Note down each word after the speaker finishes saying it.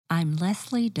I'm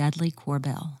Leslie Dudley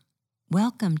Corbell.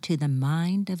 Welcome to the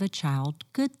Mind of a Child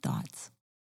Good Thoughts.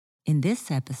 In this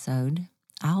episode,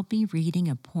 I'll be reading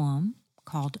a poem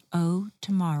called Oh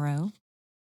Tomorrow.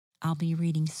 I'll be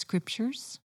reading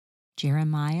scriptures,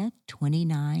 Jeremiah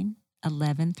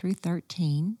 29:11 through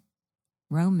 13,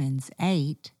 Romans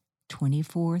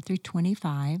 8:24 through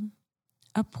 25,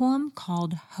 a poem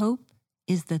called Hope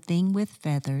is the Thing with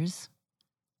Feathers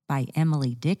by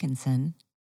Emily Dickinson,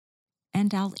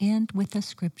 and I'll end with a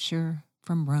scripture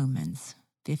from Romans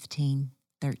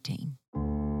 15:13.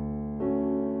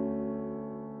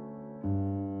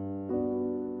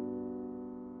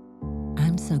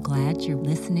 I'm so glad you're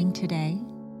listening today.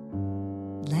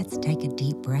 Let's take a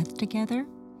deep breath together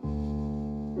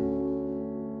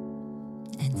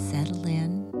and settle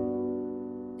in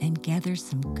and gather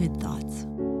some good thoughts.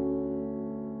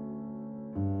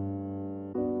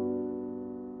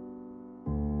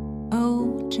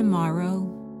 Oh, tomorrow,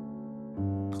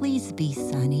 please be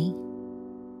sunny.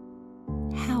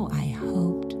 How I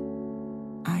hoped,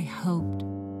 I hoped,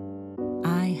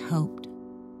 I hoped.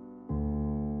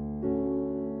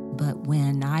 But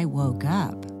when I woke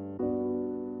up,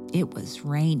 it was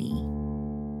rainy.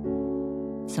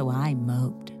 So I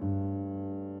moped,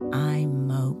 I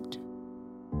moped,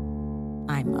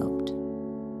 I moped.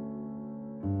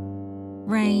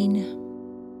 Rain,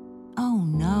 oh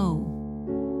no,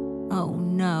 oh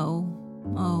no,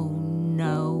 oh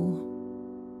no.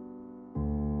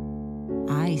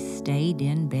 I stayed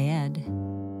in bed.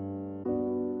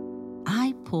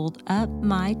 I pulled up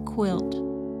my quilt.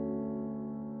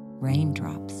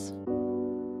 Raindrops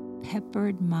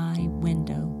peppered my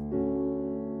window.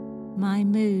 My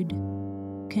mood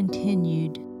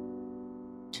continued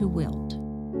to wilt.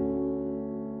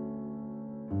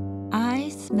 I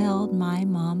smelled my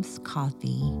mom's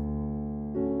coffee.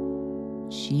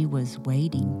 She was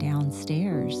waiting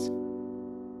downstairs.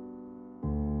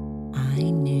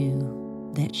 I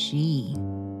knew that she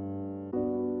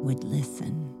would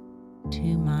listen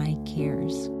to my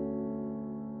cares.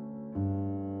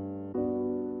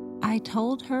 I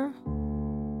told her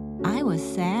I was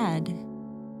sad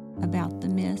about the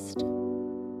mist.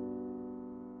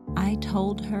 I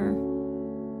told her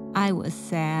I was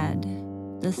sad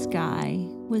the sky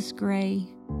was gray.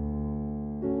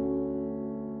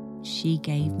 She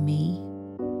gave me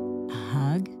a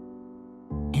hug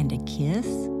and a kiss,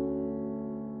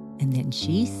 and then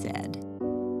she said,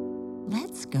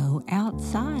 "Let's go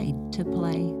outside to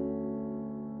play."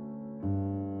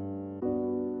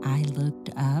 I looked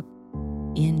up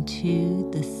into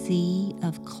the sea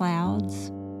of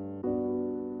clouds.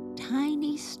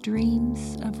 Tiny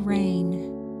streams of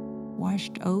rain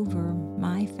washed over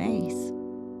my face.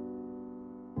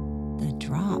 The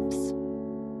drops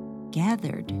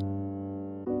gathered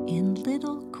in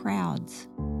little crowds,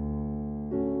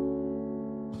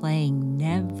 playing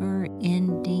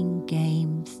never-ending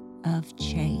games of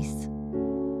chase.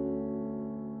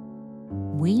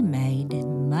 We made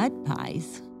mud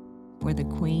pies for the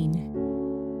queen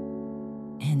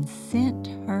and sent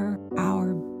her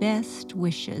our best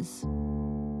wishes.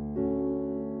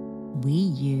 We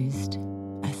used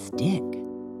a stick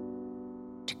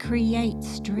to create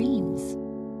streams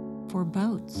for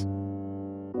boats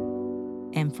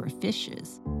and for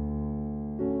fishes.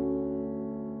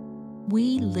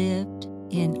 We lived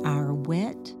in our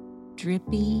wet,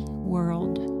 drippy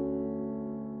world,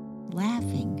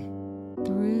 laughing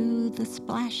through the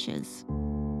splashes.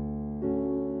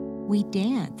 We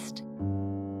danced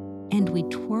and we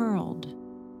twirled,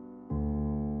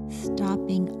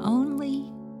 stopping only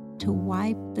to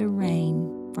wipe the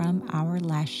rain from our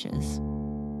lashes.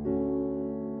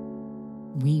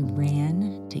 We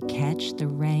ran to catch the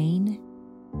rain.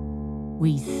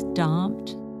 We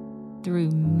stomped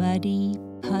through muddy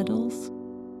puddles.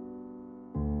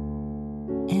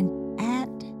 And at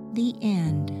the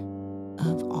end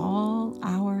of all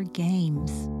our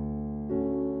games,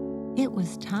 it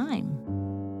was time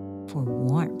for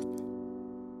warmth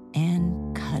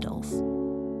and cuddles.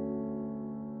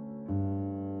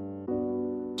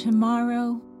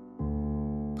 Tomorrow,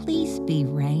 please be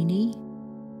rainy.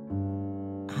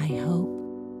 I hope,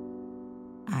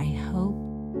 I hope,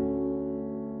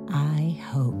 I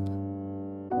hope.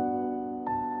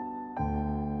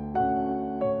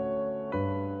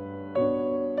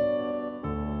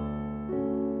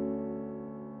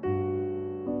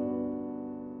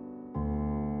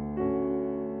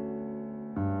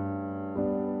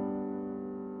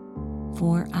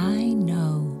 For I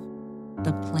know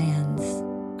the plans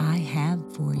I have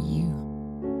for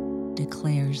you,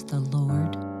 declares the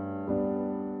Lord.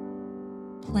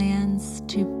 Plans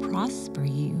to prosper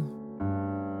you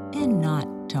and not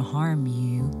to harm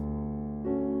you,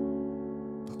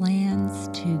 plans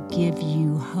to give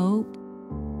you hope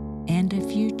and a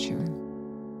future.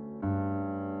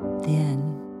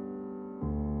 Then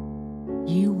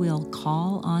you will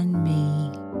call on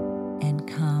me and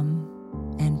come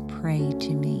and pray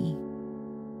to me,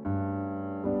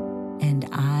 and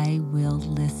I will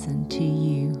listen to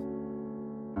you.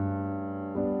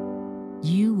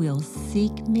 You will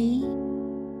seek me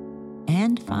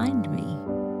and find me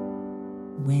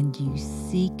when you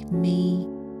seek me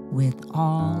with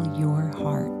all your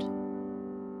heart.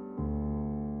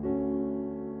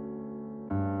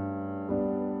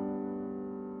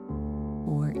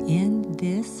 For in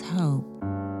this hope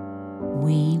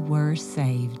we were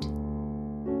saved.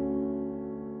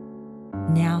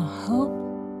 Now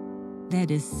hope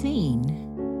that is seen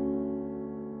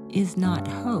is not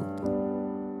hope.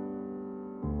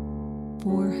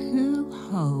 For who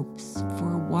hopes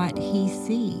for what he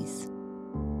sees?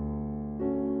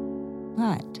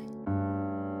 But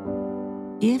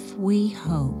if we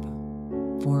hope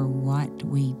for what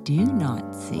we do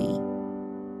not see,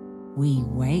 we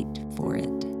wait for it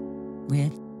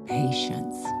with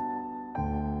patience.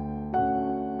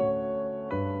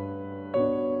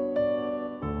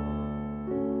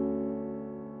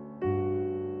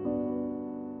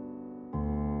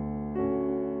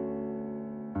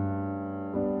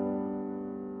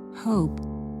 Hope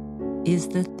is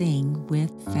the thing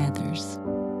with feathers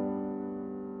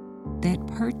that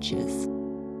perches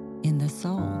in the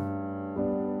soul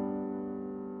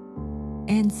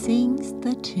and sings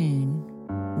the tune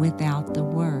without the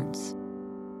words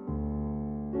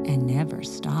and never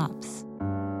stops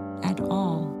at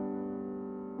all.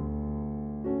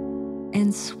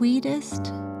 And sweetest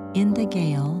in the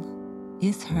gale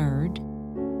is heard,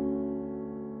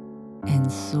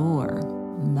 and sore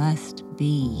must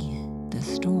be the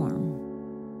storm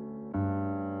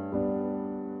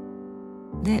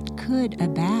that could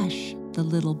abash the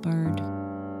little bird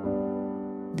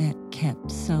that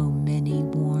kept so many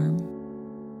warm.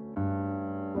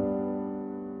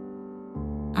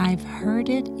 I've heard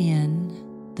it in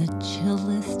the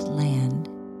chillest land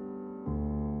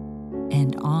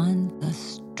and on the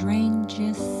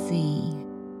strangest sea,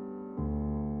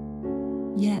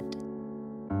 yet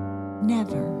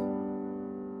never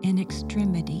in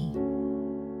extremity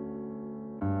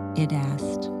it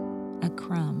asked a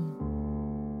crumb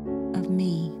of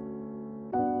me.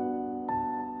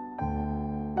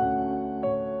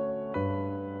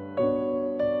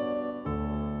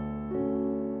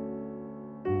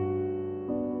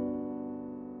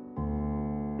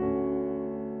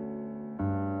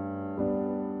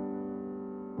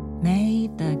 May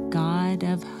the God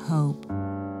of hope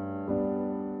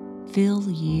fill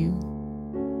you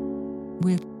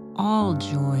with all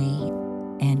joy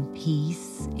and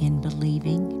peace in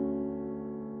believing,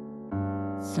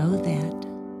 so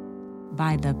that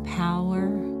by the power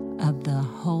of the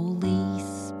Holy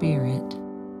Spirit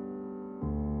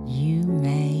you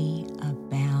may